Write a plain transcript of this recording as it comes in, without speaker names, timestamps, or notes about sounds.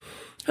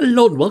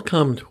Hello and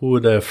welcome to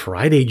the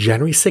Friday,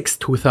 January 6th,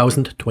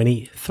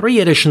 2023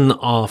 edition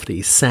of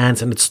the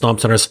SANS and its Storm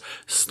Center's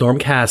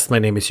StormCast. My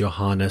name is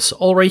Johannes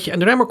Ulrich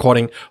and I'm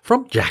recording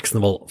from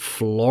Jacksonville,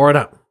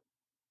 Florida.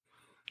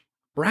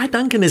 Brad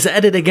Duncan is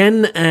at it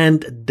again,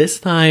 and this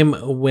time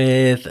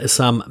with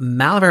some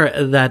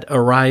malware that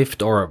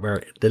arrived, or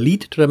where the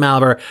lead to the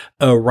malware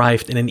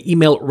arrived in an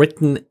email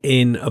written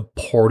in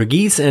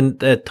Portuguese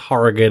and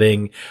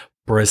targeting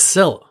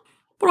Brazil.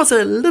 What was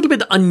a little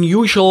bit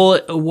unusual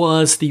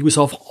was the use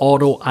of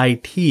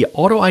AutoIT.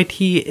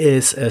 AutoIT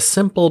is a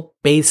simple,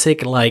 basic,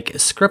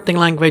 scripting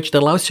language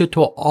that allows you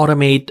to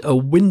automate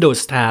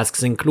Windows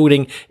tasks,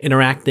 including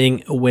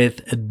interacting with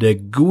the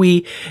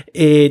GUI.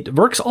 It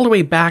works all the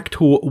way back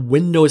to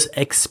Windows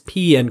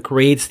XP and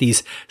creates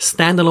these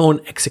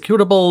standalone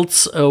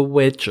executables,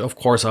 which of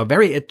course are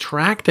very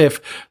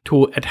attractive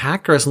to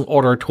attackers in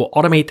order to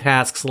automate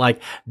tasks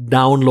like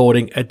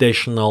downloading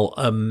additional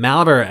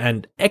malware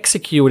and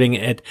executing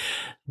it.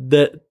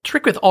 The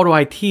trick with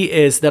AutoIT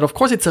is that, of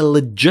course, it's a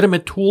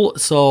legitimate tool,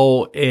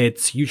 so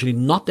it's usually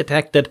not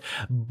detected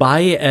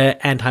by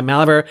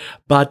anti-malware,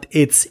 but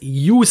its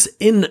use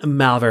in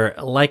malware,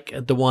 like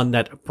the one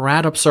that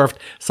Brad observed,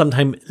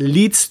 sometimes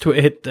leads to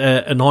it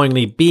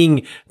annoyingly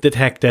being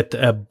detected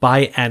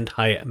by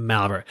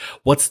anti-malware.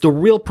 What's the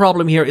real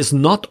problem here is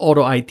not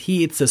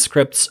AutoIT, it's the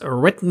scripts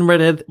written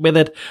with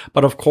it,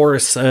 but of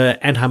course,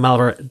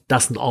 anti-malware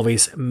doesn't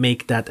always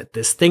make that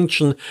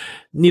distinction.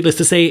 Needless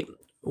to say,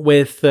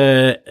 with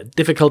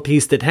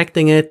difficulties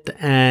detecting it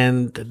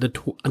and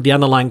the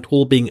underlying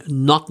tool being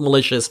not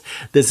malicious,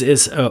 this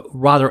is a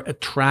rather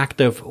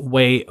attractive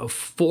way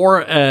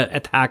for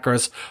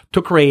attackers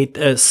to create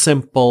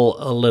simple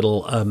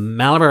little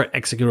malware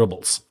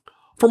executables.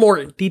 For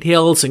more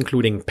details,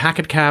 including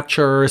packet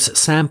captures,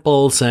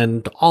 samples,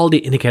 and all the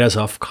indicators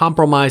of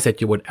compromise that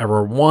you would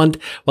ever want,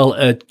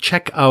 well,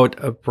 check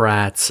out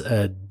Brad's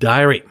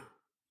diary.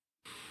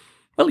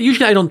 Well,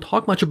 usually I don't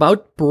talk much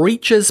about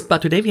breaches,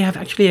 but today we have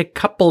actually a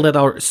couple that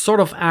are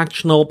sort of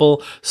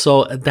actionable,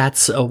 so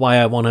that's why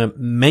I want to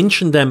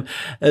mention them.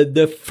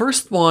 The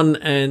first one,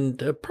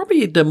 and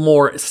probably the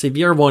more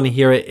severe one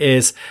here,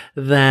 is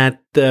that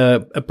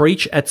a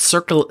breach at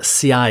Circle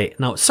CI.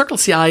 Now, Circle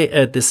CI,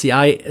 the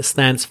CI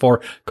stands for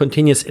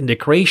Continuous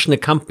Integration, a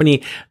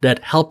company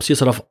that helps you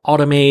sort of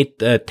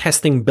automate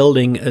testing,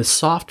 building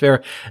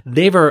software.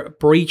 They were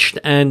breached,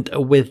 and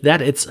with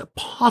that, it's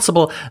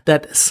possible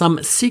that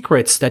some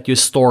secrets that you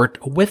stored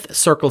with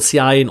Circle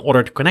CI in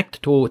order to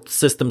connect to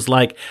systems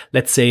like,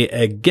 let's say,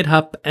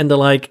 GitHub and the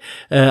like,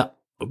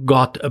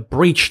 got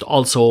breached.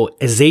 Also,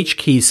 SSH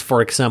keys,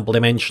 for example, they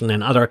mention,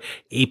 and other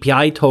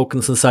API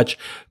tokens and such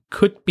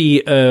could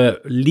be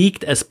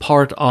leaked as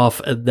part of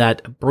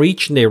that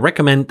breach, and they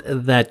recommend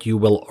that you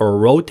will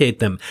rotate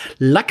them.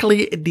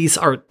 Luckily, these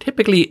are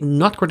typically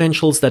not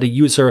credentials that a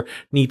user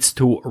needs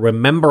to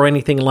remember,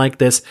 anything like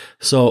this,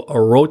 so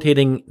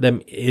rotating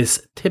them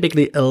is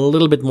typically a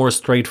little bit more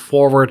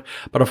straightforward.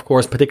 But of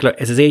course, particular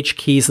SSH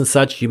keys and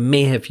such, you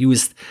may have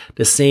used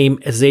the same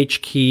SSH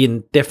key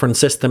in different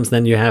systems,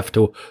 then you have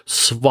to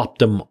swap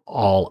them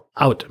all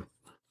out.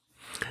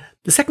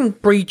 The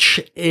second breach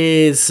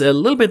is a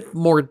little bit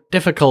more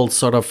difficult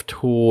sort of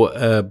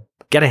to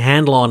get a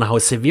handle on how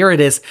severe it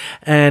is,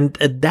 and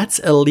that's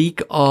a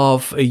leak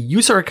of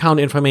user account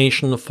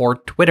information for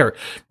Twitter.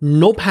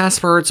 No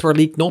passwords were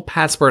leaked, no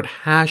password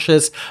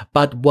hashes,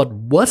 but what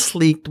was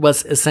leaked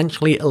was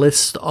essentially a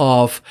list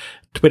of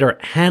Twitter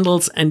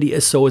handles and the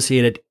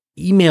associated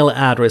email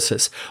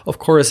addresses. Of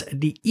course,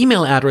 the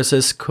email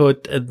addresses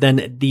could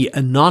then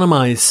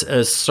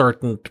de-anonymize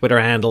certain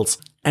Twitter handles,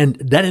 and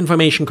that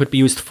information could be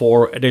used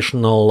for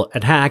additional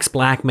attacks,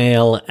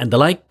 blackmail, and the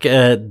like.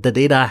 The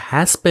data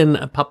has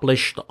been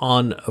published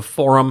on a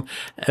forum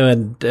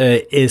and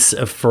is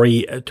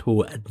free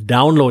to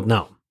download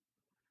now.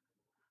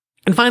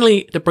 And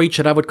finally, the breach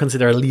that I would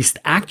consider least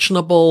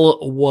actionable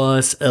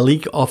was a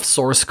leak of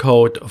source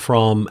code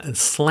from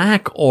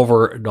Slack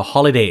over the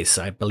holidays.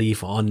 I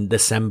believe on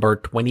December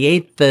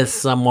 28th,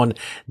 someone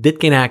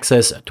did gain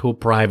access to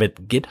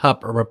private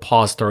GitHub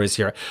repositories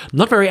here.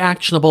 Not very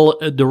actionable.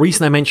 The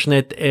reason I mention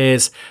it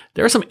is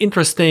there's some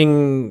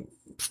interesting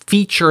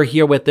feature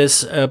here with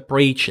this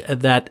breach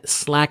that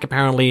Slack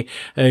apparently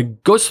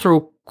goes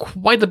through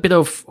quite a bit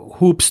of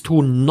hoops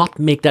to not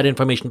make that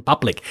information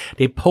public.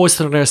 They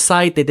posted on their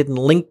site, they didn't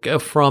link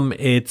from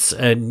its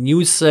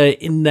news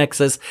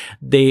indexes,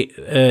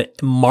 they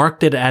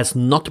marked it as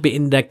not to be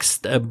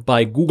indexed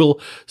by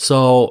Google.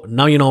 So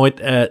now you know it.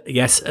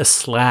 Yes,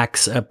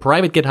 Slack's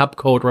private GitHub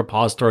code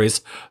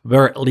repositories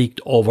were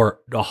leaked over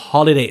the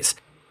holidays.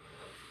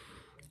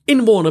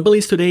 In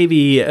vulnerabilities today,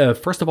 we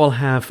first of all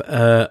have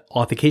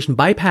authentication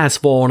bypass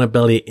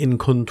vulnerability in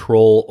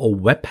Control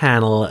Web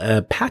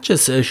Panel.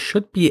 Patches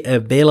should be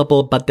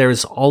available, but there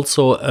is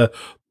also a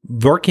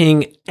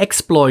working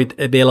exploit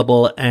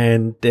available,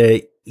 and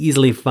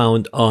easily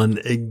found on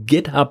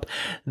GitHub.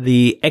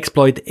 The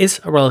exploit is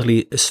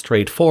relatively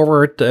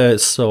straightforward.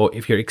 So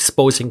if you're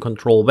exposing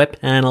control web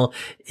panel,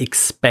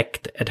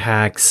 expect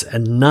attacks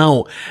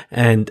now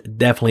and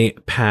definitely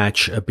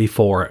patch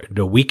before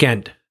the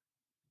weekend.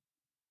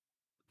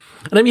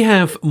 And then we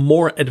have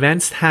more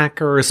advanced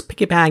hackers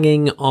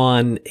piggybacking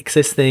on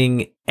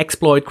existing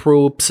exploit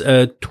groups.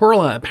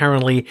 Turla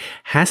apparently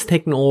has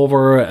taken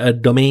over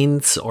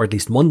domains, or at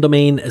least one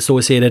domain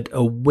associated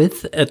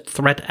with a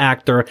threat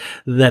actor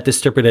that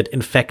distributed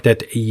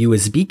infected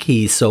USB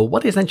keys. So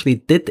what they essentially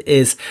did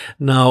is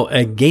now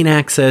gain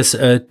access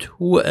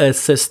to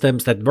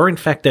systems that were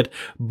infected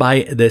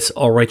by this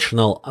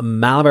original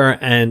malware,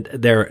 and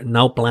they're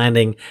now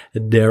planning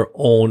their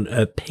own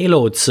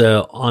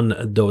payloads on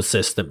those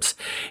systems.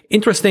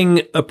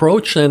 Interesting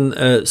approach,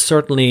 and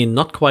certainly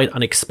not quite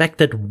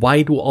unexpected.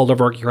 Why do all the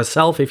work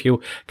yourself if you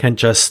can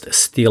just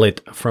steal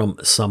it from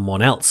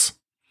someone else?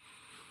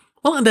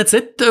 Well, and that's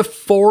it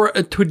for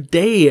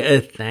today.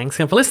 Thanks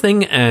again for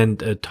listening,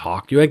 and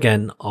talk to you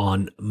again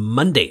on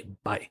Monday.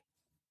 Bye.